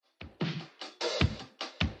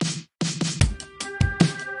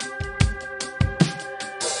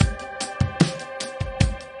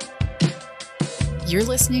You're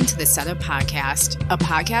listening to the Setup Podcast, a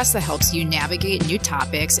podcast that helps you navigate new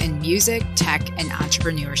topics in music, tech, and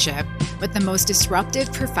entrepreneurship with the most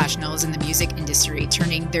disruptive professionals in the music industry,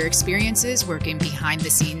 turning their experiences working behind the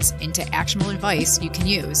scenes into actionable advice you can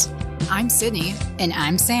use. I'm Sydney. And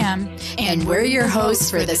I'm Sam. And we're your hosts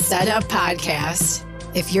for the Setup Podcast.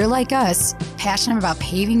 If you're like us, passionate about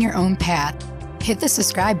paving your own path, hit the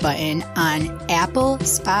subscribe button on Apple,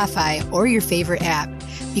 Spotify, or your favorite app,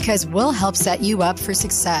 because we'll help set you up for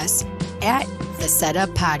success at the Setup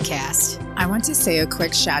Podcast. I want to say a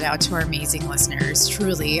quick shout out to our amazing listeners.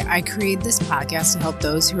 Truly, I created this podcast to help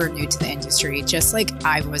those who are new to the industry, just like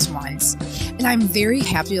I was once. And I'm very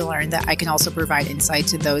happy to learn that I can also provide insight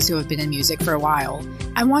to those who have been in music for a while.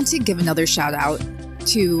 I want to give another shout out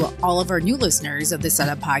to all of our new listeners of the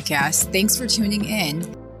Setup Podcast. Thanks for tuning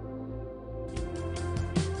in.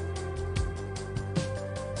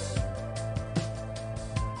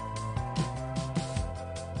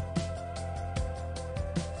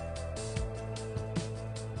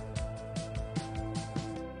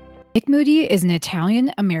 Nikmoody is an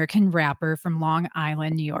Italian-American rapper from Long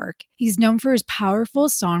Island, New York. He's known for his powerful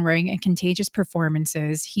songwriting and contagious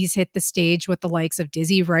performances. He's hit the stage with the likes of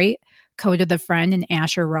Dizzy Wright, Coda the Friend, and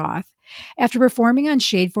Asher Roth. After performing on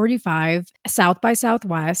Shade 45, South by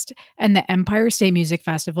Southwest, and the Empire State Music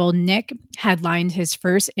Festival, Nick headlined his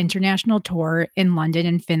first international tour in London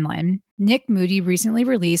and Finland. Nikmoody recently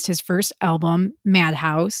released his first album,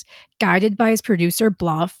 Madhouse, guided by his producer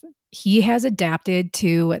Bluff. He has adapted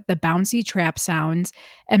to the bouncy trap sounds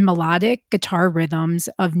and melodic guitar rhythms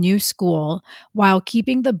of new school while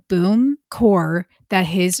keeping the boom core that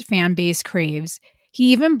his fan base craves.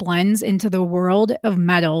 He even blends into the world of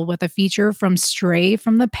metal with a feature from Stray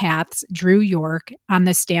from the Path's Drew York on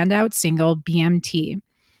the standout single BMT.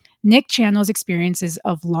 Nick channels experiences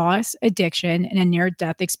of loss, addiction, and a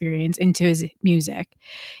near-death experience into his music.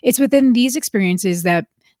 It's within these experiences that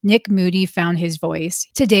Nikmoody found his voice.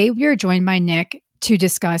 Today, we are joined by Nick to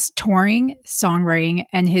discuss touring, songwriting,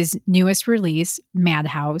 and his newest release,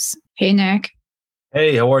 Madhouse. Hey, Nick.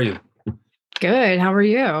 Hey, how are you? Good. How are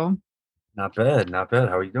you? Not bad. Not bad.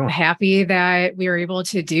 How are you doing? Happy that we were able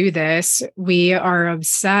to do this. We are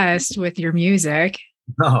obsessed with your music.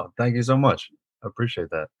 Oh, thank you so much. I appreciate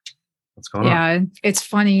that. What's going on? Yeah, it's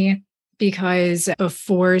funny because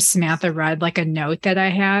before Samantha read like a note that I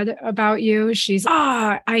had about you, she's,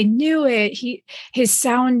 I knew it. His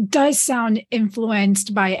sound does sound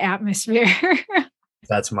influenced by Atmosphere.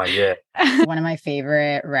 That's my One of my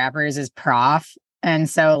favorite rappers is Prof. And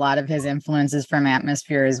so a lot of his influences from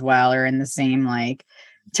Atmosphere as well are in the same like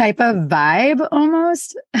type of vibe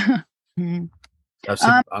almost. I'm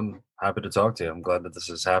happy to talk to you. I'm glad that this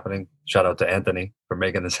is happening. Shout out to Anthony for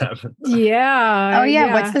making this happen. Yeah. Oh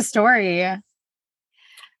yeah. What's the story?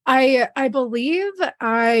 I believe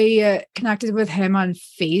I connected with him on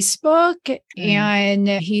Facebook and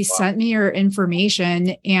he sent me your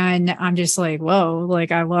information and I'm just like, whoa,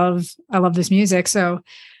 like I love this music. So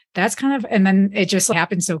that's kind of, and then it just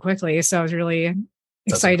happened so quickly. So I was really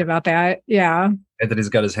excited about that. Yeah. Anthony's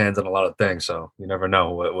got his hands on a lot of things, so you never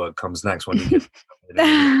know what comes next when he gets.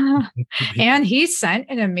 And he sent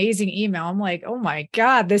an amazing email. I'm like, oh my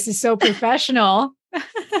God, this is so professional.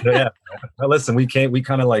 Yeah. Well, listen, we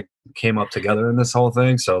kind of like came up together in this whole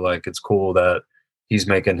thing. So like, it's cool that he's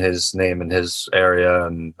making his name in his area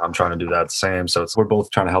and I'm trying to do that same. So we're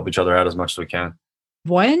both trying to help each other out as much as we can.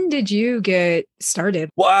 When did you get started?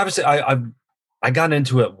 Well, obviously I got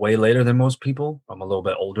into it way later than most people. I'm a little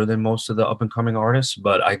bit older than most of the up and coming artists,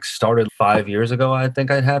 but I started 5 years ago. I think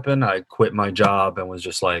it happened. I quit my job and was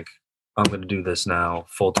just like, I'm going to do this now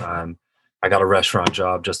full time. I got a restaurant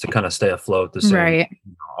job just to kind of stay afloat, the same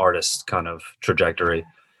artist kind of trajectory.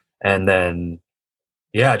 And then,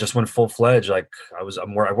 yeah, I just went full fledged. Like I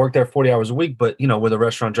worked there 40 hours a week, but you know, with a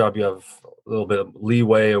restaurant job, you have a little bit of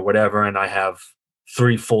leeway or whatever. And I have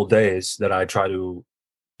 3 full days that I try to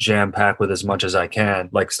jam pack with as much as I can,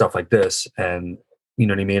 like stuff like this. And you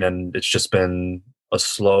know what I mean? And it's just been a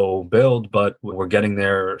slow build, but we're getting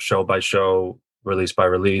there show by show, release by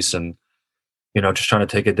release. And, you know, just trying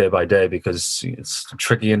to take it day by day because it's a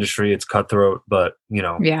tricky industry. It's cutthroat, but you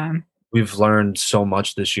know, we've learned so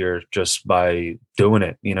much this year just by doing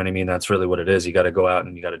it. You know what I mean? That's really what it is. You got to go out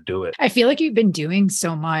and you got to do it. I feel like you've been doing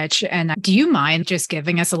so much. And do you mind just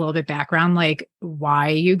giving us a little bit background, like why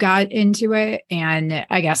you got into it? And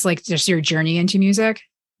I guess like just your journey into music?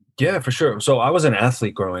 Yeah, for sure. So I was an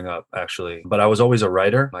athlete growing up, actually, but I was always a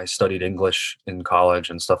writer. I studied English in college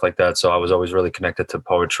and stuff like that. So I was always really connected to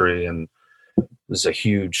poetry and was a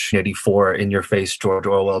huge 84 in your face George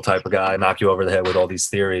Orwell type of guy, knock you over the head with all these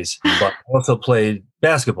theories. But I also played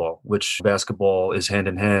basketball, which basketball is hand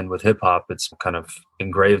in hand with hip hop. It's kind of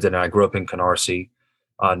engraved in it. I grew up in Canarsie,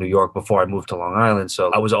 New York, before I moved to Long Island.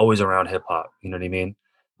 So I was always around hip hop. You know what I mean?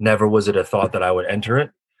 Never was it a thought that I would enter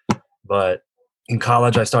it. But in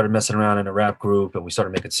college, I started messing around in a rap group and we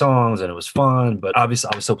started making songs and it was fun. But obviously,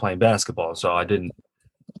 I was still playing basketball. So I didn't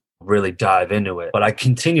really dive into it. But I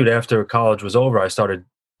continued after college was over. I started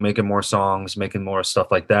making more songs, making more stuff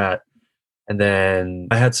like that. And then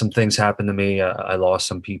I had some things happen to me. I lost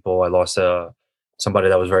some people. I lost somebody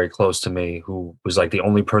that was very close to me who was like the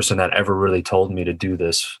only person that ever really told me to do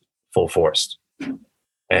this full force.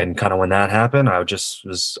 And kind of when that happened, I just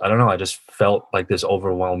was, I don't know, I just felt like this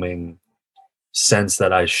overwhelming sense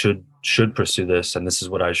that I should pursue this and this is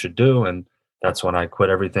what I should do. And that's when I quit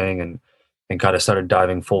everything and kind of started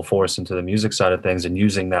diving full force into the music side of things and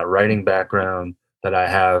using that writing background that I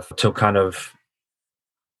have to kind of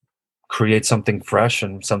create something fresh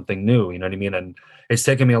and something new. You know what I mean? And it's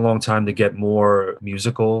taken me a long time to get more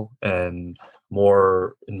musical and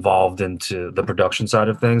more involved into the production side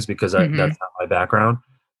of things because that's not my background.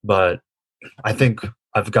 But I think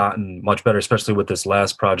I've gotten much better, especially with this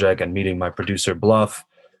last project and meeting my producer Bluff,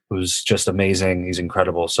 who's just amazing. He's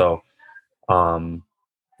incredible. So,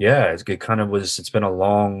 yeah, it kind of was, it's been a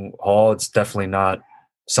long haul. It's definitely not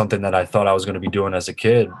something that I thought I was going to be doing as a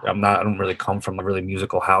kid. I don't really come from a really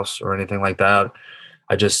musical house or anything like that.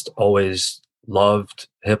 I just always loved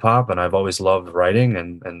hip hop and I've always loved writing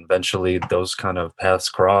and eventually those kind of paths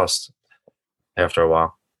crossed after a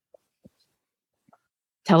while.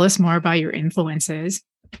 Tell us more about your influences.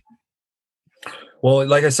 Well,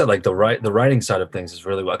 like I said, like the writing side of things is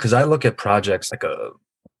really well because I look at projects like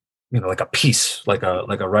a piece, like a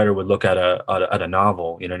writer would look at a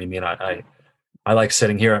novel. You know what I mean? I like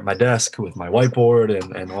sitting here at my desk with my whiteboard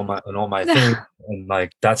and all my things, and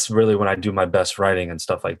like that's really when I do my best writing and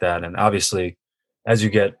stuff like that. And obviously, as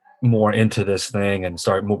you get more into this thing and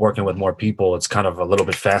start working with more people, it's kind of a little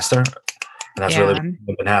bit faster. And that's really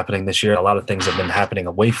what's been happening this year. A lot of things have been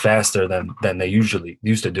happening way faster than they usually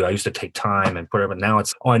used to do. I used to take time and put everything. Now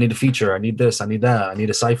it's, I need a feature. I need this. I need that. I need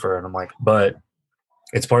a cipher. And I'm like, but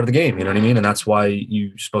it's part of the game. You know what I mean? And that's why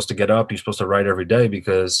you're supposed to get up. You're supposed to write every day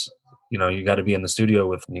because, you know, you got to be in the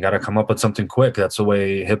studio you got to come up with something quick. That's the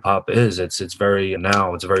way hip hop is. It's very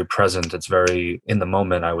present. It's very in the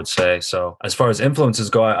moment, I would say. So as far as influences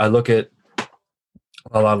go, I look at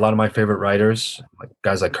a lot of my favorite writers, like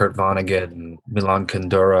guys like Kurt Vonnegut and Milan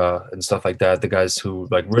Kundera and stuff like that. The guys who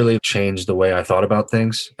like really changed the way I thought about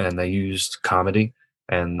things, and they used comedy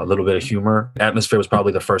and a little bit of humor. Atmosphere was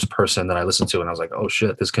probably the first person that I listened to, and I was like, oh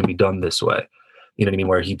shit, this can be done this way. You know what I mean?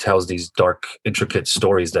 Where he tells these dark, intricate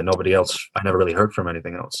stories that I never really heard from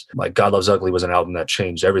anything else. Like God Loves Ugly was an album that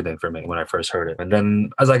changed everything for me when I first heard it. And then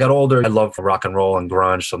as I got older, I loved rock and roll and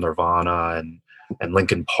grunge, so Nirvana and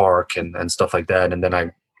Linkin Park and stuff like that. And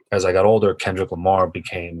then as I got older, Kendrick Lamar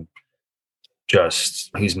became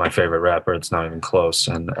he's my favorite rapper. It's not even close.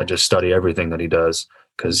 And I just study everything that he does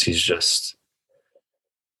because he's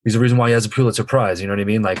the reason why he has a Pulitzer Prize. You know what I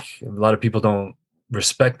mean? Like a lot of people don't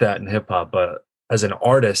respect that in hip hop, but as an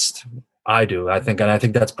artist, I do. I think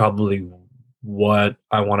that's probably what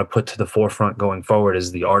I want to put to the forefront going forward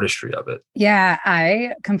is the artistry of it. Yeah,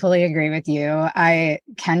 I completely agree with you.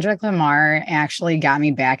 Kendrick Lamar actually got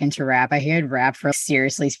me back into rap. I had rap for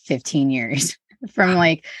seriously 15 years from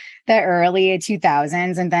like the early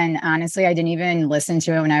 2000s. And then honestly, I didn't even listen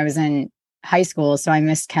to it when I was in high school. So I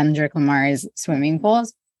missed Kendrick Lamar's Swimming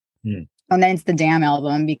Pools. And then it's the Damn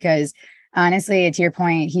album because honestly, to your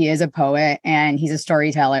point, he is a poet and he's a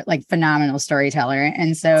storyteller, like phenomenal storyteller.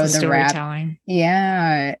 And so the rap, and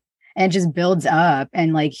it just builds up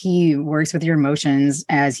and like he works with your emotions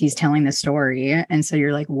as he's telling the story. And so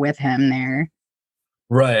you're like with him there.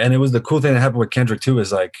 Right. And it was the cool thing that happened with Kendrick too,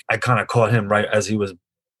 is like, I kind of caught him right as he was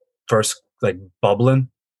first like bubbling.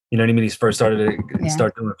 You know what I mean? He first started to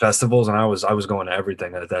start doing festivals and I was going to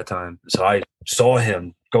everything at that time. So I saw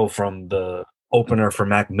him go from the opener for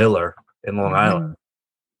Mac Miller in Long Island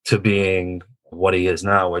to being what he is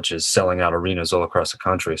now, which is selling out arenas all across the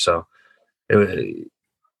country. So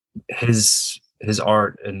his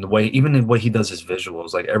art and even the way he does his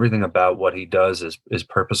visuals, like everything about what he does is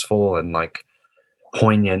purposeful and like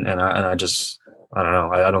poignant. And I don't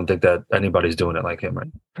know. I don't think that anybody's doing it like him.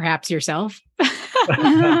 Right? Perhaps yourself.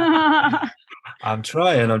 I'm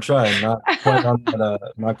trying. Not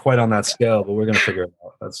quite on that scale, but we're gonna figure it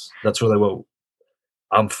out. That's really what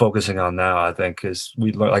I'm focusing on now. I think is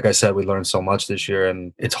like I said, we learned so much this year,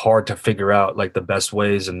 and it's hard to figure out like the best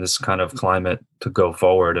ways in this kind of climate to go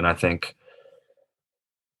forward. And I think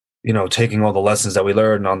taking all the lessons that we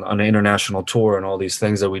learned on an international tour and all these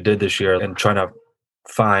things that we did this year and trying to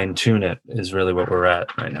fine tune it is really what we're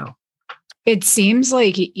at right now. It seems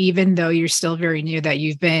like even though you're still very new, that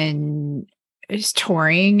you've been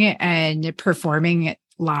touring and performing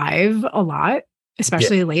live a lot,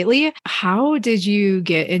 especially lately. How did you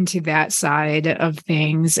get into that side of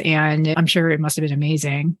things? And I'm sure it must have been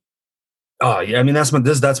amazing. Oh yeah, I mean that's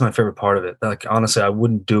my favorite part of it. Like honestly, I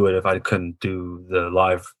wouldn't do it if I couldn't do the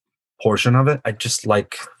live portion of it. I just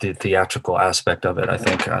like the theatrical aspect of it. I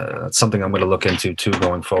think that's something I'm going to look into too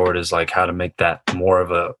going forward, is like how to make that more of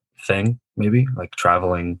a thing, maybe like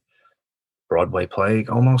traveling Broadway play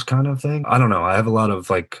almost kind of thing. I don't know. I have a lot of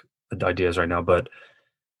like ideas right now, but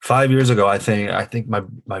 5 years ago, I think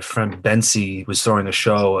my friend Bency was throwing a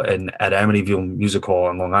show at Amityville Music Hall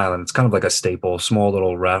in Long Island. It's kind of like a staple, small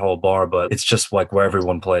little rat hole bar, but it's just like where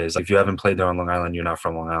everyone plays. Like if you haven't played there on Long Island, you're not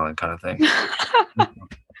from Long Island, kind of thing.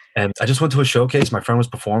 And I just went to a showcase. My friend was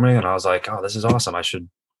performing, and I was like, "Oh, this is awesome! I should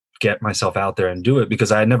get myself out there and do it,"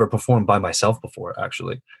 because I had never performed by myself before.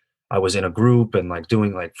 Actually, I was in a group and like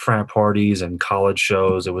doing like frat parties and college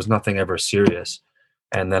shows. It was nothing ever serious.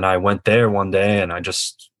 And then I went there one day, and I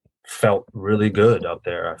just felt really good out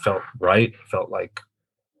there. I felt right. I felt like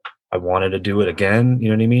I wanted to do it again, you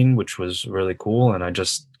know what I mean? Which was really cool. And I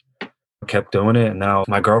just kept doing it. And now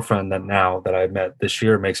my girlfriend that I met this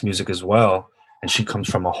year makes music as well. And she comes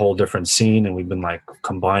from a whole different scene, and we've been like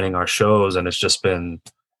combining our shows, and it's just been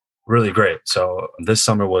really great. So this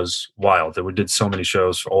summer was wild. We did so many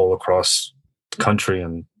shows all across the country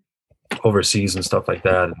and overseas and stuff like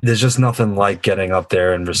that. There's just nothing like getting up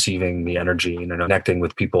there and receiving the energy and connecting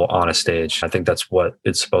with people on a stage. I think that's what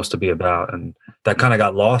it's supposed to be about. And that kind of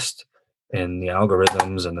got lost in the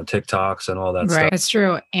algorithms and the TikToks and all that stuff. Right. That's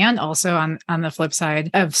true. And also on the flip side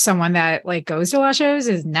of someone that like goes to a lot of shows,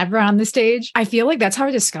 is never on the stage. I feel like that's how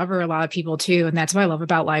I discover a lot of people too. And that's what I love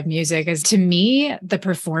about live music, is to me, the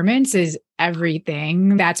performance is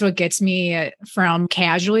everything. That's what gets me from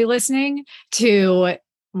casually listening to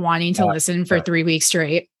wanting to listen for 3 weeks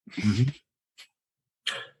straight. Mm-hmm.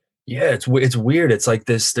 Yeah, it's weird. It's like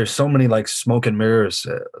this. There's so many like smoke and mirrors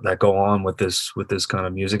that go on with this kind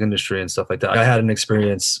of music industry and stuff like that. I had an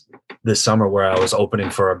experience this summer where I was opening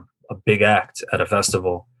for a big act at a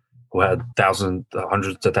festival who had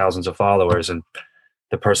hundreds of thousands of followers, and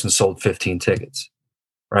the person sold 15 tickets,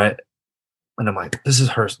 right? And I'm like, this is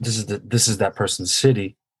that person's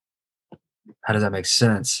city. How does that make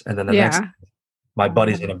sense? And then the next. My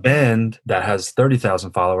buddy's in a band that has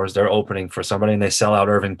 30,000 followers. They're opening for somebody and they sell out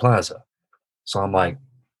Irving Plaza. So I'm like,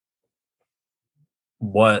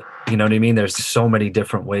 what? You know what I mean? There's so many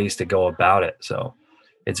different ways to go about it. So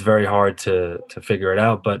it's very hard to figure it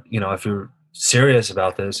out. But, if you're serious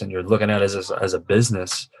about this and you're looking at it as a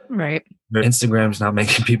business, right? Instagram's not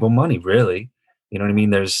making people money, really. You know what I mean?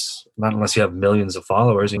 There's not, unless you have millions of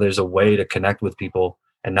followers, there's a way to connect with people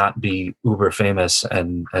and not be uber famous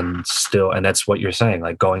and that's what you're saying,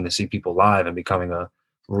 like going to see people live and becoming a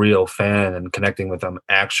real fan and connecting with them.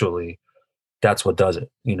 Actually, that's what does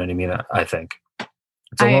it. You know what I mean? I think.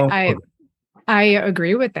 I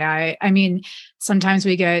agree with that. I mean, sometimes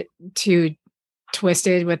we get too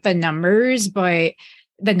twisted with the numbers, but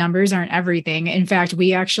the numbers aren't everything. In fact,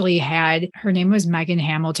 we actually had, her name was Megan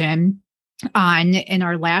Hamilton on in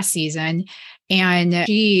our last season, and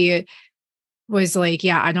she was like,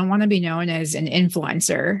 yeah, I don't want to be known as an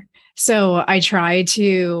influencer. So I try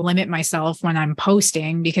to limit myself when I'm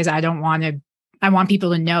posting, because I want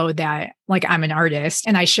people to know that like I'm an artist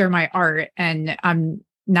and I share my art, and I'm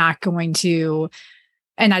not going to,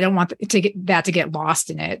 and I don't want to get lost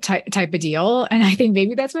in it type of deal. And I think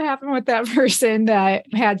maybe that's what happened with that person that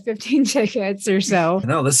had 15 tickets or so.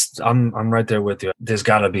 No, I'm right there with you. There's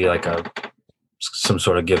gotta be like some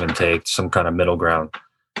sort of give and take, some kind of middle ground.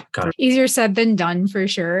 Kind of easier said than done for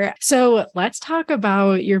sure. So let's talk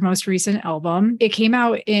about your most recent album. It came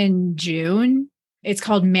out in June. It's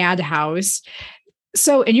called Madhouse.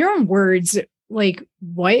 So in your own words, like,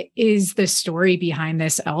 what is the story behind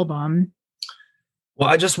this album? Well,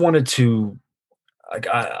 I just wanted to, like,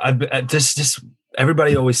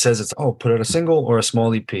 everybody always says it's, put out a single or a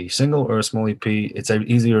small EP, single or a small EP. It's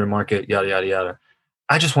easier to market, yada, yada, yada.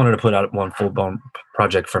 I just wanted to put out one full-blown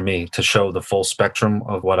project for me to show the full spectrum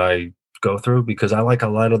of what I go through, because I like a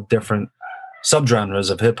lot of different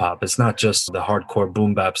subgenres of hip hop. It's not just the hardcore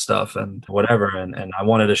boom bap stuff and whatever. And I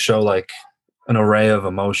wanted to show like an array of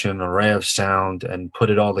emotion, an array of sound, and put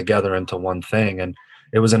it all together into one thing. And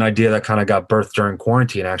it was an idea that kind of got birthed during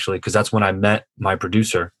quarantine, actually, because that's when I met my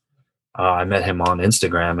producer. I met him on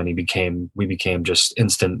Instagram, and we became just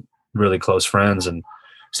instant, really close friends. And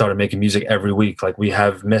started making music every week. Like we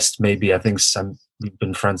have missed maybe, I think we've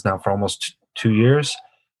been friends now for almost 2 years.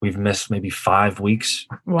 We've missed maybe 5 weeks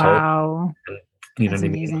total. Wow. You know That's what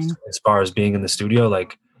I mean? amazing. As far as being in the studio,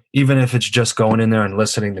 like even if it's just going in there and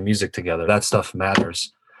listening to music together, that stuff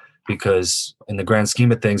matters, because in the grand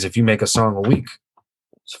scheme of things, if you make a song a week,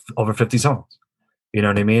 it's over 50 songs. You know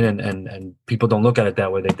what I mean? And people don't look at it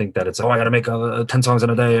that way. They think that it's, oh, I got to make 10 songs in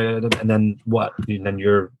a day. And then what? And then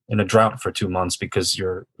you're in a drought for 2 months because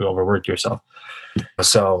you overworked yourself.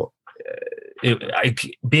 So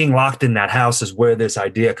being locked in that house is where this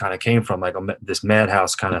idea kind of came from, like this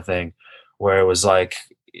madhouse kind of thing, where it was like,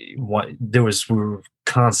 we were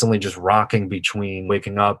constantly just rocking between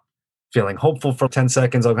waking up, feeling hopeful for 10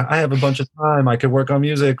 seconds. Like, I have a bunch of time. I could work on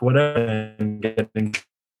music, whatever, and getting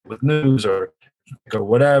with news or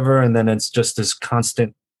whatever. And then it's just this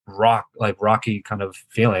constant rocky kind of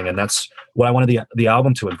feeling. And that's what I wanted the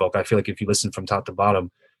album to invoke. I feel like if you listen from top to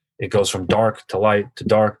bottom, it goes from dark to light to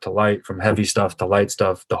dark to light, from heavy stuff to light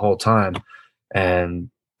stuff the whole time. And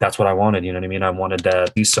that's what I wanted. You know what I mean? I wanted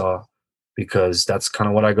that seesaw, because that's kind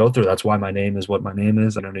of what I go through. That's why my name is what my name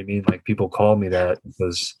is. You know what I mean? Like people call me that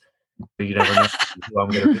because you never know who I'm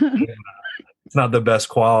going to be. It's not the best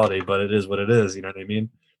quality, but it is what it is. You know what I mean?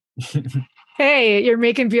 Hey, you're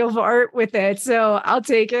making beautiful art with it, so I'll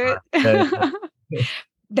take it.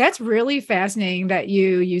 That's really fascinating that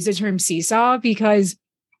you use the term seesaw, because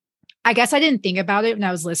I guess I didn't think about it when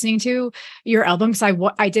I was listening to your album,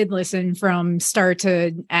 because I did listen from start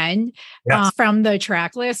to end. Yes. From the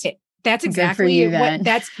track list. That's exactly what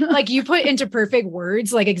that's like. You put into perfect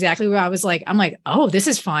words, like exactly what I was like. I'm like, oh, this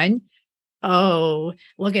is fun. Oh,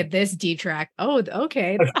 look at this deep track. Oh,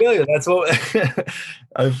 okay. I feel you. That's what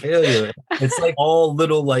I feel you. It's like all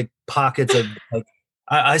little like pockets of like,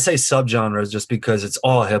 I say subgenres just because it's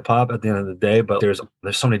all hip hop at the end of the day, but there's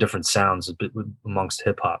so many different sounds amongst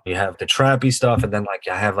hip hop. You have the trappy stuff, and then like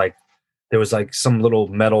I have like there was like some little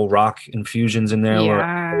metal rock infusions in there where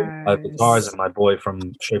I have guitars, and my boy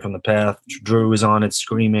from Straight from the Path, Drew, is on it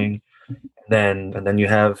screaming. And then you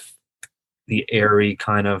have the airy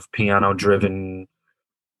kind of piano driven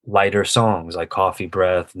lighter songs like Coffee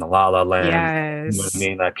Breath and the La La Land. Yes. You know what I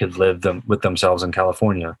mean? That could live with themselves in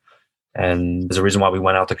California. And there's a reason why we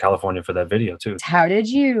went out to California for that video too. How did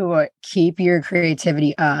you keep your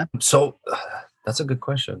creativity up? So that's a good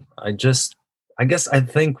question. I guess I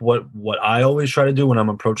think what I always try to do when I'm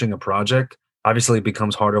approaching a project, obviously it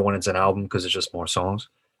becomes harder when it's an album because it's just more songs,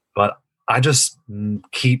 but I just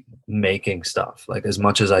keep making stuff like as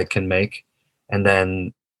much as I can make. And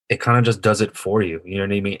then it kind of just does it for you. You know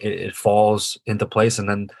what I mean? It falls into place, and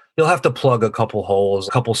then you'll have to plug a couple holes,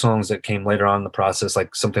 a couple songs that came later on in the process,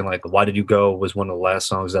 like something like Why Did You Go was one of the last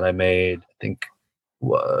songs that I made. I think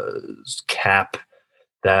was Cap,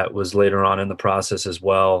 that was later on in the process as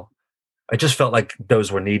well. I just felt like those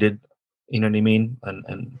were needed, you know what I mean?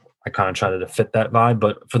 And I kind of tried to fit that vibe.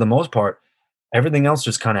 But for the most part, everything else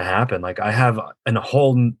just kind of happened. Like I have a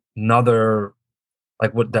whole nother,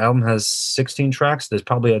 like what the album has 16 tracks, there's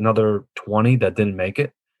probably another 20 that didn't make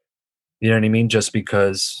it. You know what I mean? Just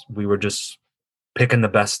because we were just picking the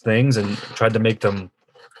best things and tried to make them.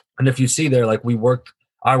 And if you see there, like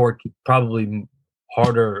I worked probably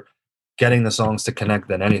harder getting the songs to connect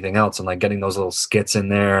than anything else, and like getting those little skits in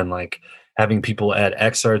there and like having people add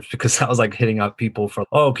excerpts, because I was like hitting up people for,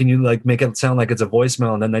 oh, can you like make it sound like it's a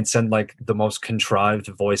voicemail? And then they'd send like the most contrived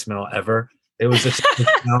voicemail ever. It was just it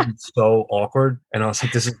sounded so awkward. And I was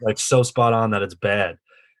like, this is like so spot on that it's bad.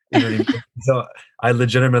 You know what I mean? So I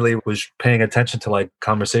legitimately was paying attention to like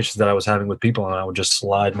conversations that I was having with people, and I would just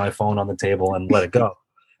slide my phone on the table and let it go.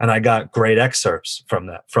 And I got great excerpts from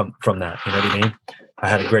that, from that. You know what I mean? I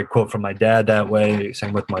had a great quote from my dad that way,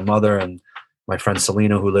 same with my mother and my friend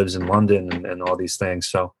Selena, who lives in London, and all these things.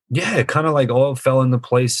 So yeah, it kind of like all fell into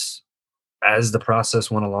place as the process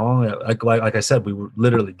went along. Like I said, we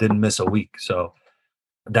literally didn't miss a week. So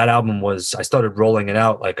that album I started rolling it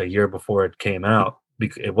out like a year before it came out.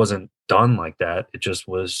 It wasn't done like that. It just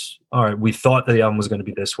was, all right, we thought that the album was going to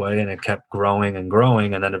be this way, and it kept growing and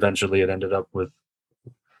growing. And then eventually it ended up with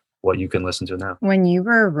what you can listen to now. When you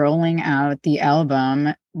were rolling out the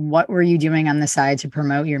album, what were you doing on the side to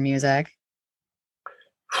promote your music?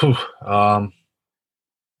 I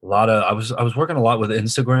was working a lot with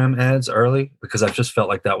Instagram ads early, because I just felt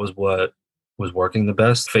like that was what was working the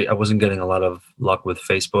best. I wasn't getting a lot of luck with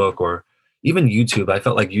Facebook or even YouTube. I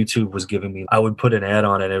felt like YouTube was giving me, I would put an ad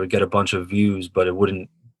on it and it would get a bunch of views, but it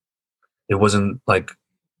wasn't like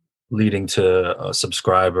leading to a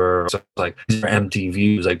subscriber. So like these are empty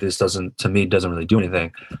views. Like this doesn't, to me, doesn't really do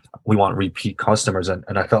anything. We want repeat customers. And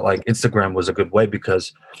I felt like Instagram was a good way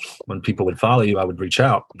because when people would follow you, I would reach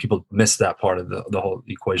out. People miss that part of the whole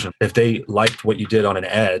equation. If they liked what you did on an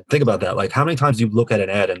ad, think about that. Like how many times do you look at an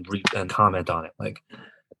ad and read and comment on it? Like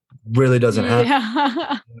really doesn't happen.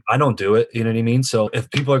 Yeah. I don't do it. You know what I mean? So if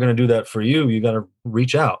people are going to do that for you, you got to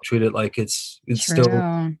reach out, treat it like it's still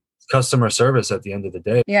True. customer service at the end of the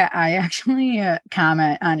day. Yeah, I actually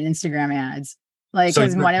comment on Instagram ads. Like, So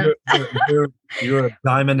because one of you're a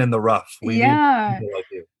diamond in the rough. We need yeah, people like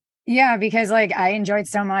you. yeah, because like I enjoyed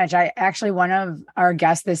so much. I actually one of our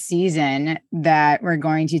guests this season that we're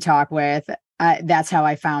going to talk with. That's how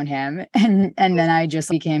I found him, and then I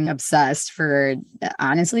just became obsessed for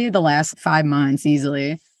honestly the last 5 months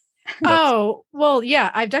easily. Oh, well,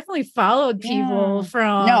 yeah, I've definitely followed people Yeah.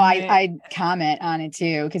 from. No, I comment on it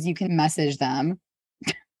too because you can message them.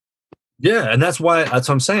 Yeah, and that's what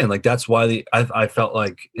I'm saying. Like that's why I felt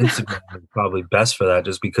like Instagram is probably best for that,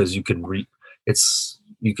 just because you can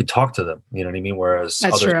you could talk to them. You know what I mean? Whereas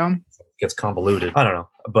That's true. gets convoluted. I don't know,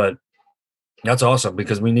 but that's awesome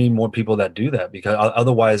because we need more people that do that. Because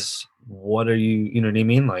otherwise, what are you know what I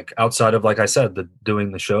mean? Like outside of like I said,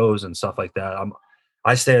 doing the shows and stuff like that,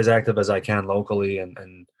 I stay as active as I can locally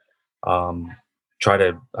and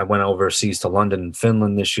I went overseas to London and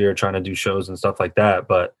Finland this year trying to do shows and stuff like that.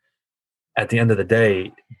 But at the end of the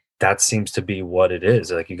day, that seems to be what it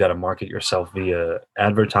is. Like you got to market yourself via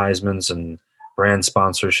advertisements and brand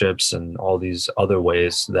sponsorships and all these other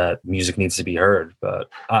ways that music needs to be heard. But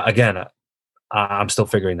again, I'm still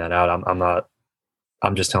figuring that out.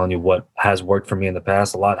 I'm just telling you what has worked for me in the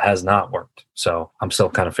past. A lot has not worked. So I'm still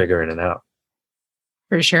kind of figuring it out.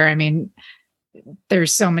 For sure. I mean,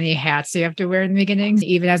 there's so many hats you have to wear in the beginning.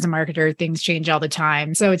 Even as a marketer, things change all the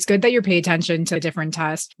time. So it's good that you pay attention to different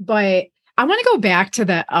tests. But I want to go back to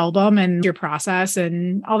the album and your process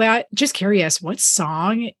and all that. Just curious, what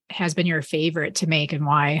song has been your favorite to make and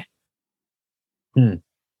why?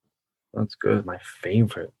 That's good. My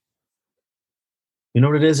favorite. You know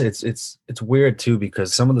what it is? It's weird too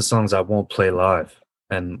because some of the songs I won't play live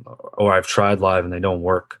or I've tried live and they don't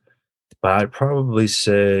work. But I'd probably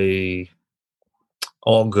say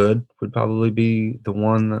All Good would probably be the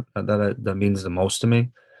one that means the most to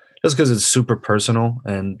me, just because it's super personal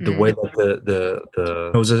and the way that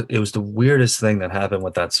it was the weirdest thing that happened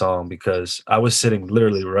with that song because I was sitting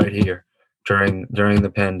literally right here during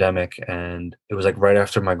the pandemic and it was like right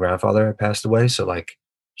after my grandfather had passed away. So like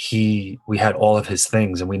we had all of his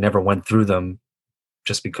things and we never went through them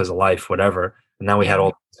just because of life, whatever. And now we had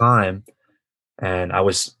all the time, and I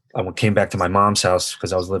came back to my mom's house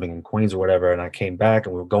because I was living in Queens or whatever. And I came back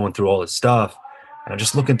and we were going through all this stuff. And I'm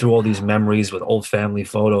just looking through all these memories with old family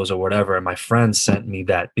photos or whatever. And my friend sent me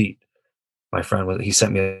that beat. He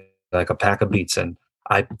sent me like a pack of beats. And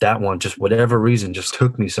that one, just whatever reason, just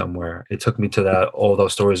took me somewhere. It took me to all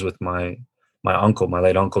those stories with my uncle, my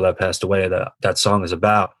late uncle that passed away, that song is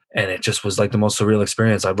about. And it just was like the most surreal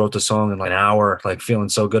experience. I wrote the song in like an hour, like feeling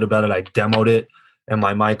so good about it. I demoed it and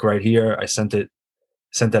my mic right here. I sent it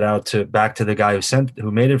out back to the guy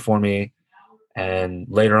who made it for me. And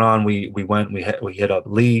later on we hit up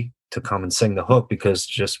Lee to come and sing the hook because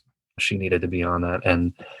just she needed to be on that.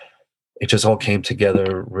 And it just all came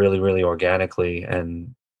together really, really organically.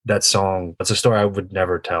 And that song, it's a story I would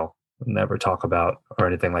never tell, never talk about or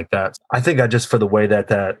anything like that. I think for the way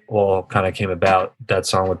that all kind of came about, that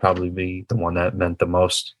song would probably be the one that meant the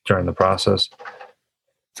most during the process.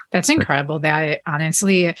 That's incredible that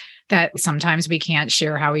honestly, that sometimes we can't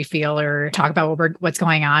share how we feel or talk about what's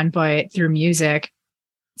going on, but through music,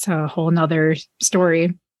 it's a whole nother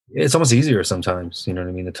story. It's almost easier sometimes, you know what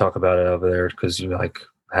I mean, to talk about it over there because you like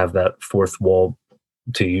have that fourth wall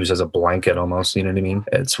to use as a blanket almost, you know what I mean?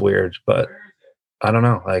 It's weird, but I don't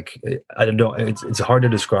know. Like, I don't know. It's hard to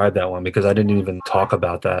describe that one because I didn't even talk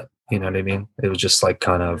about that. You know what I mean? It was just like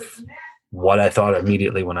kind of what I thought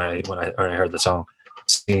immediately when I heard the song.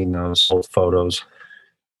 Seeing those old photos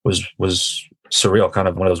was surreal, kind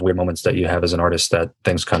of one of those weird moments that you have as an artist that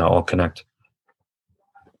things kind of all connect.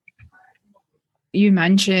 You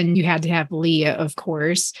mentioned you had to have Leah, of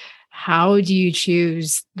course. How do you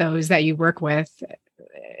choose those that you work with?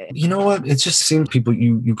 You know what? It just seems people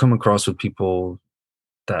you come across with people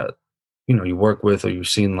that, you know, you work with or you've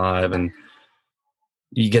seen live and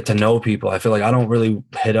you get to know people. I feel like I don't really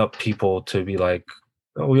hit up people to be like,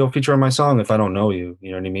 oh, you'll feature on my song if I don't know you.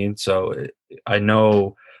 You know what I mean? So I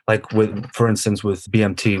know, like for instance, with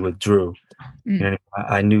BMT with Drew, you know,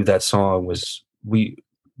 I knew that song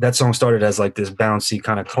that song started as like this bouncy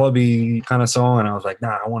kind of clubby kind of song. And I was like,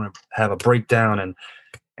 nah, I want to have a breakdown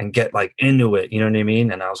and get like into it. You know what I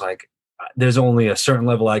mean? And I was like, there's only a certain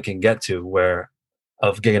level I can get to where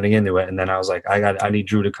of getting into it. And then I was like, I need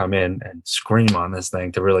Drew to come in and scream on this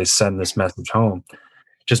thing to really send this message home.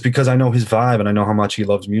 Just because I know his vibe and I know how much he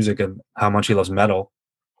loves music and how much he loves metal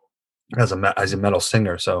as a metal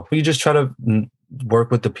singer. So you just try to work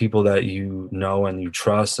with the people that you know and you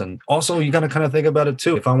trust. And also you got to kind of think about it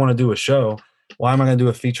too. If I want to do a show, why am I going to do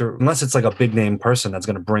a feature? Unless it's like a big name person that's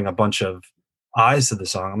going to bring a bunch of eyes to the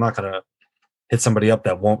song. I'm not going to hit somebody up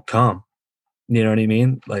that won't come. You know what I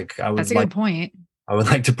mean? Like That's a good point. I would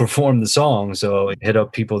like to perform the song. So hit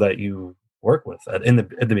up people that you work with at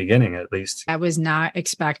the beginning, at least. I was not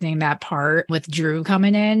expecting that part with Drew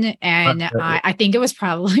coming in. And I think it was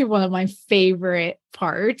probably one of my favorite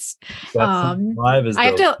parts. Live is I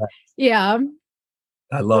have to, yeah.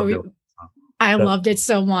 I loved it. I loved it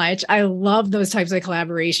so much. I love those types of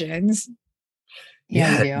collaborations.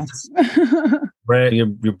 Yeah. Right. You're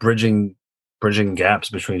bridging gaps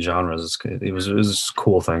between genres. It was a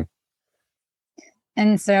cool thing.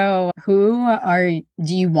 And so do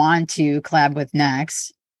you want to collab with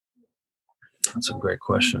next? That's a great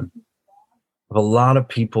question. I have a lot of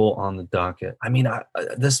people on the docket. I mean,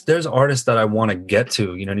 there's artists that I want to get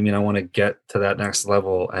to, you know what I mean? I want to get to that next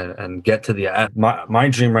level and get to my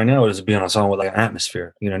dream right now is to be on a song with like an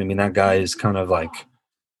Atmosphere. You know what I mean? That guy is kind of like,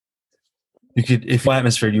 if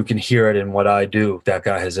Atmosphere, you can hear it in what I do. That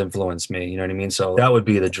guy has influenced me. You know what I mean? So that would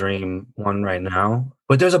be the dream one right now.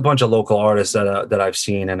 But there's a bunch of local artists that I've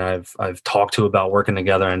seen and I've talked to about working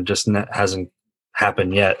together, and just hasn't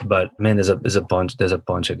happened yet. But man, there's a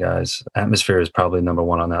bunch of guys. Atmosphere is probably number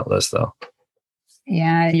one on that list, though.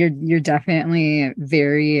 Yeah, you're definitely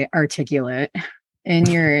very articulate in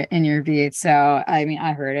your beats. So I mean,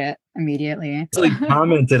 I heard it immediately. I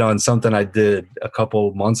commented on something I did a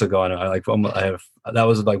couple months ago, and that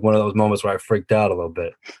was like one of those moments where I freaked out a little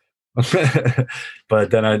bit.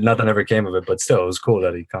 But then nothing ever came of it. But still, it was cool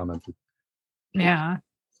that he commented. Yeah.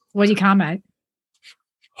 What did you comment?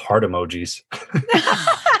 Heart emojis.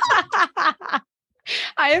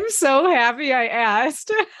 I am so happy I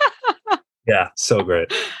asked. Yeah, so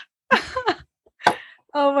great.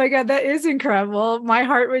 Oh my God, that is incredible. My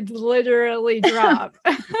heart would literally drop.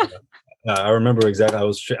 I remember exactly. I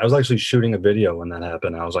was actually shooting a video when that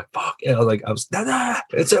happened. I was like, "Fuck!" Yeah,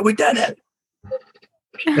 we did it.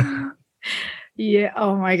 Yeah.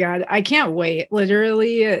 Oh my God, I can't wait.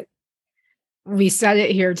 Literally, we said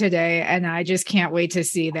it here today, and I just can't wait to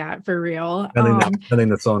see that for real. Sending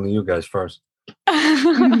the song to you guys first.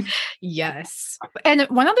 Yes. And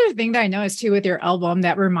one other thing that I noticed too with your album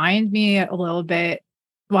that reminded me a little bit.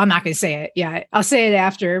 Well, I'm not going to say it yet. I'll say it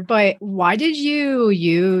after. But why did you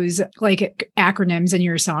use like acronyms in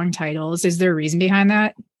your song titles? Is there a reason behind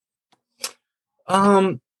that?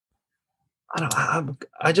 I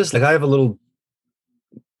just like, I have a little,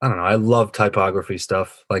 I don't know. I love typography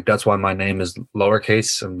stuff. Like that's why my name is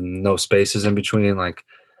lowercase and no spaces in between. Like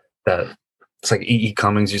that. It's like E.E.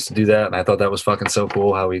 Cummings used to do that. And I thought that was fucking so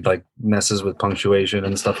cool how he like messes with punctuation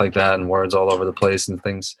and stuff like that and words all over the place and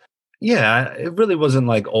things. Yeah, it really wasn't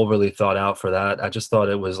like overly thought out for that. I just thought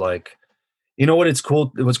it was like, you know what? It's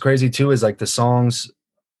cool. What's crazy too is like the songs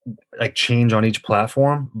like change on each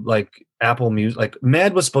platform. Like Apple Music, like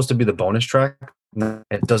Mad was supposed to be the bonus track.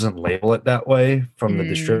 It doesn't label it that way from the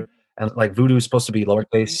distributor. And like Voodoo is supposed to be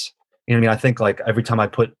lowercase. You know what I mean? I think like every time I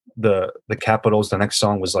put the capitals, the next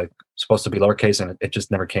song was like supposed to be lowercase, and it just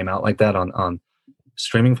never came out like that on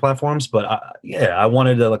streaming platforms. But I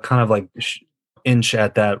wanted to kind of like inch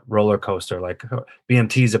at that roller coaster. Like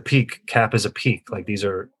BMT is a peak, Cap is a peak. Like these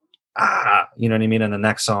are you know what I mean? And the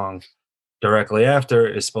next song directly after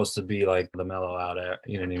is supposed to be like the mellow out air,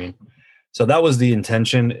 you know what I mean? So that was the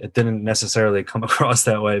intention. It didn't necessarily come across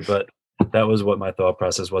that way, but that was what my thought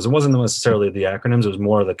process was. It wasn't necessarily the acronyms, it was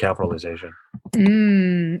more the capitalization.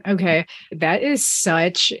 Okay. That is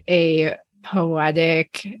such a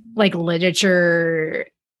poetic like literature.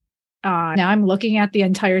 Now I'm looking at the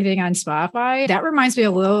entire thing on Spotify. That reminds me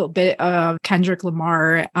a little bit of Kendrick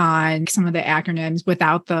Lamar on some of the acronyms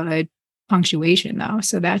without the punctuation though.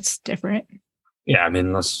 So that's different. Yeah. I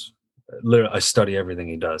mean, I study everything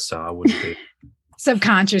he does, so I wouldn't be.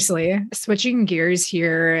 Subconsciously. Switching gears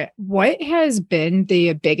here, what has been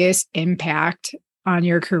the biggest impact on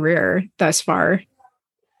your career thus far?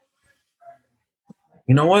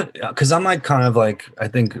 You know what? Because I'm like kind of like, I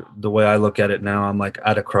think the way I look at it now, I'm like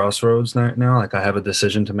at a crossroads now. Like I have a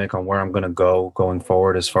decision to make on where I'm going to go going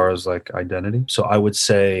forward as far as like identity. So I would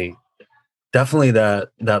say definitely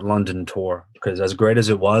that London tour, because as great as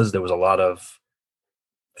it was, there was a lot of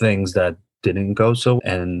things that didn't go so,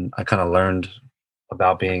 and I kind of learned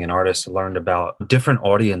about being an artist. I learned about different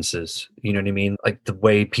audiences. You know what I mean? Like the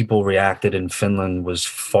way people reacted in Finland was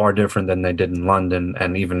far different than they did in London,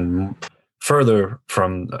 and even further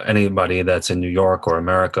from anybody that's in New York or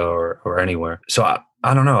America or anywhere. So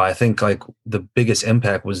I don't know. I think like the biggest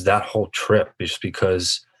impact was that whole trip, just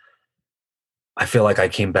because I feel like I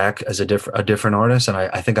came back as a different artist, and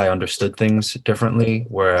I think I understood things differently.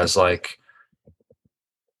 Whereas like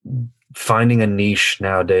finding a niche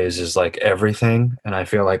nowadays is like everything. And I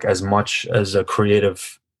feel like as much as a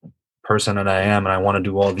creative person that I am, and I want to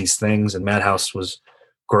do all these things, and Madhouse was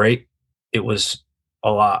great, it was a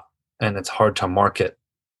lot. And it's hard to market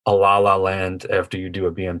a La La Land after you do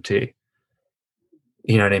a BMT.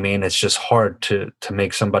 You know what I mean? It's just hard to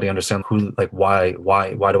make somebody understand who, like, why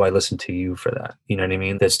do I listen to you for that? You know what I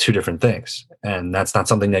mean? There's two different things, and that's not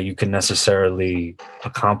something that you can necessarily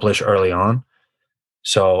accomplish early on.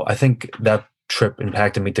 So I think that trip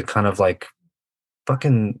impacted me to kind of like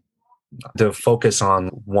fucking to focus on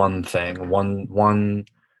one thing, one.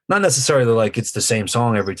 Not necessarily like it's the same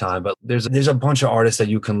song every time, but there's a bunch of artists that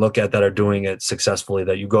you can look at that are doing it successfully,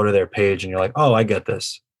 that you go to their page and you're like, oh, I get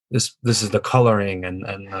this. This is the coloring and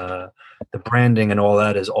the branding and all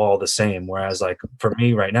that is all the same. Whereas like for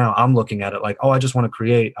me right now, I'm looking at it like, oh, I just want to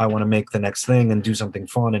create. I want to make the next thing and do something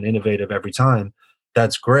fun and innovative every time.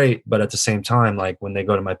 That's great. But at the same time, like when they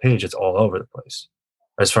go to my page, it's all over the place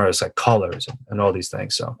as far as like colors and all these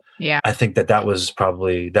things. So Yeah. I think that was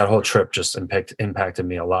probably, that whole trip just impacted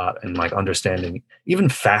me a lot, and like understanding even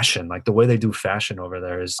fashion, like the way they do fashion over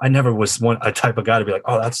there is, I never was a type of guy to be like,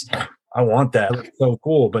 oh, I want that. That's so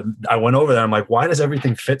cool. But I went over there. I'm like, why does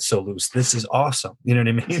everything fit so loose? This is awesome. You know what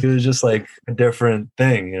I mean? It was just like a different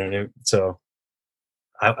thing. You know what I mean? So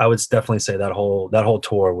I would definitely say that whole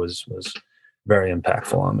tour was very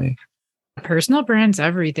impactful on me. Personal brand's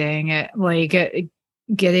everything.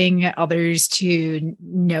 Getting others to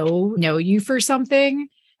know you for something,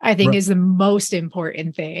 I think, is the most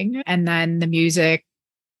important thing. And then the music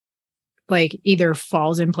like either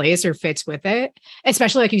falls in place or fits with it,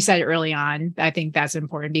 especially like you said early on. I think that's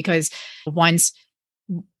important because once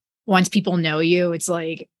people know you, it's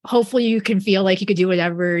like, hopefully you can feel like you could do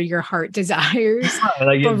whatever your heart desires.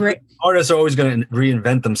 Artists are always going to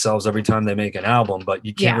reinvent themselves every time they make an album, but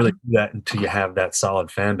you can't really do that until you have that solid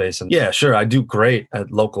fan base. And yeah, sure, I do great at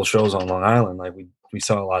local shows on Long Island. Like we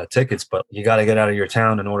sell a lot of tickets, but you got to get out of your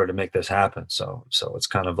town in order to make this happen. So it's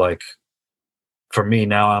kind of like, for me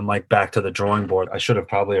now, I'm like back to the drawing board. I should have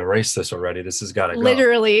probably erased this already. This has got to go.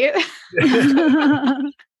 Literally.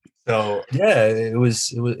 So yeah, it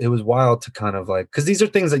was wild to kind of like, because these are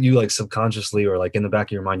things that you like subconsciously or like in the back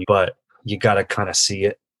of your mind, but you got to kind of see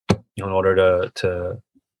it in order to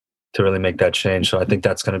really make that change. So I think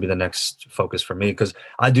that's going to be the next focus for me, because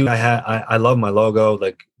I love my logo.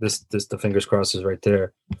 Like this the fingers crossed is right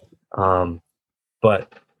there.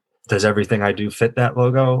 But does everything I do fit that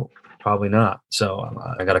logo? Probably not. So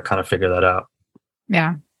I got to kind of figure that out.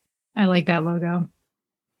 Yeah, I like that logo.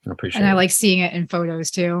 I appreciate it. And I it. like seeing it in photos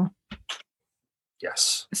too.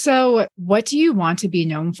 Yes. So what do you want to be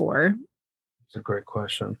known for? It's a great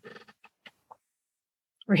question.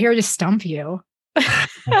 We're here to stump you. But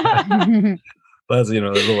we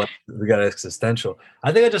got existential.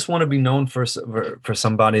 I think I just want to be known for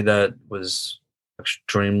somebody that was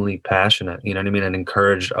extremely passionate, you know what I mean, and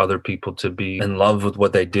encourage other people to be in love with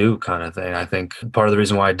what they do, kind of thing. I think part of the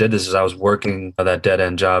reason why I did this is I was working that dead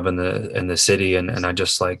end job in the city, and I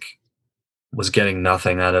just like was getting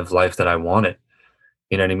nothing out of life that I wanted.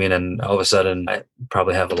 You know what I mean? And all of a sudden, I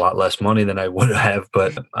probably have a lot less money than I would have,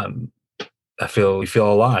 but we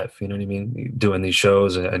feel alive. You know what I mean? Doing these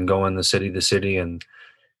shows and going the city and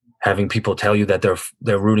having people tell you that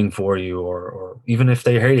they're rooting for you, or even if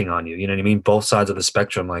they're hating on you. You know what I mean? Both sides of the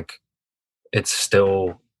spectrum, like it's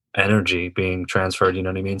still energy being transferred. You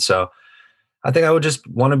know what I mean? So I think I would just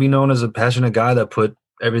want to be known as a passionate guy that put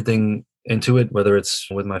everything into it, whether it's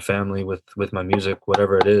with my family, with my music,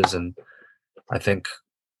 whatever it is. And I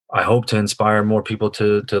hope to inspire more people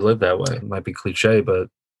to live that way. It might be cliche, but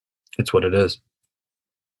it's what it is.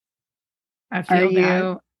 I feel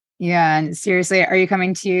that. Yeah, and seriously, are you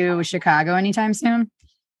coming to Chicago anytime soon?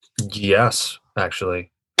 Yes,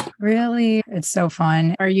 actually. Really? It's so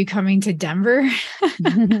fun. Are you coming to Denver?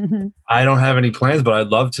 I don't have any plans, but I'd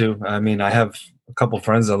love to. I mean, I have a couple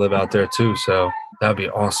friends that live out there too, so that'd be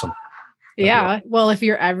awesome. Yeah. Well, if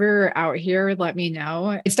you're ever out here, let me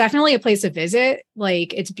know. It's definitely a place to visit.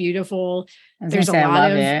 Like, it's beautiful. There's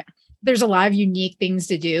a lot of unique things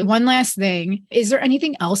to do. One last thing. Is there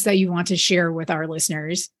anything else that you want to share with our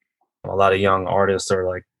listeners? A lot of young artists are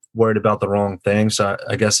like worried about the wrong thing. So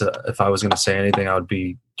I guess if I was going to say anything, I would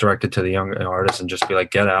be directed to the young artists and just be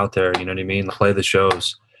like, get out there. You know what I mean? Play the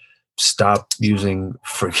shows. Stop using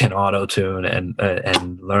freaking auto tune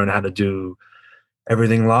and learn how to do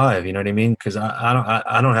everything live. You know what I mean? Because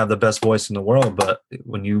I don't have the best voice in the world, but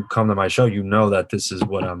when you come to my show, you know that this is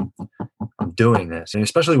what I'm doing this, and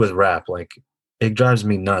especially with rap, like it drives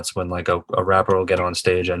me nuts when like a rapper will get on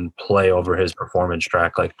stage and play over his performance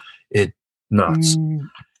track, like it nuts.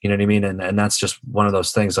 You know what I mean? And that's just one of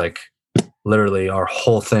those things. Like literally, our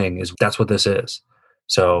whole thing is that's what this is.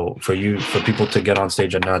 So for people to get on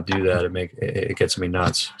stage and not do that, it gets me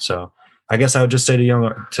nuts. So I guess I would just say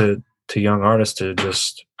to young artists to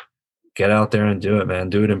just get out there and do it, man.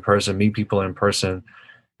 Do it in person, meet people in person,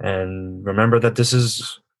 and remember that this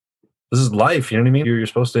is life. You know what I mean? You're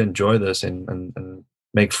supposed to enjoy this and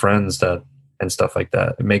make friends and stuff like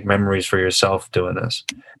that, and make memories for yourself doing this.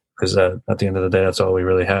 Because at the end of the day, that's all we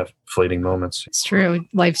really have, fleeting moments. It's true.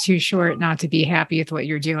 Life's too short not to be happy with what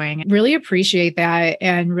you're doing. Really appreciate that,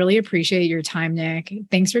 and really appreciate your time, Nick.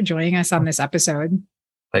 Thanks for joining us on this episode.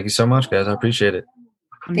 Thank you so much, guys. I appreciate it.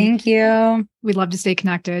 Thank you. We'd love to stay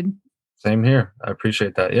connected. Same here. I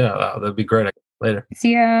appreciate that. Yeah, that'd be great. Later.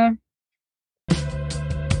 See ya.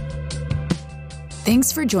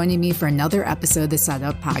 Thanks for joining me for another episode of the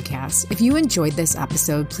Setup Podcast. If you enjoyed this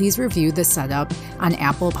episode, please review the Setup on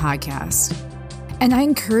Apple Podcasts. And I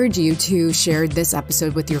encourage you to share this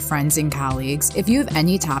episode with your friends and colleagues. If you have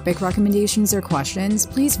any topic recommendations or questions,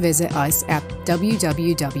 please visit us at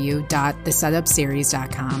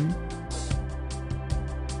www.thesetupseries.com.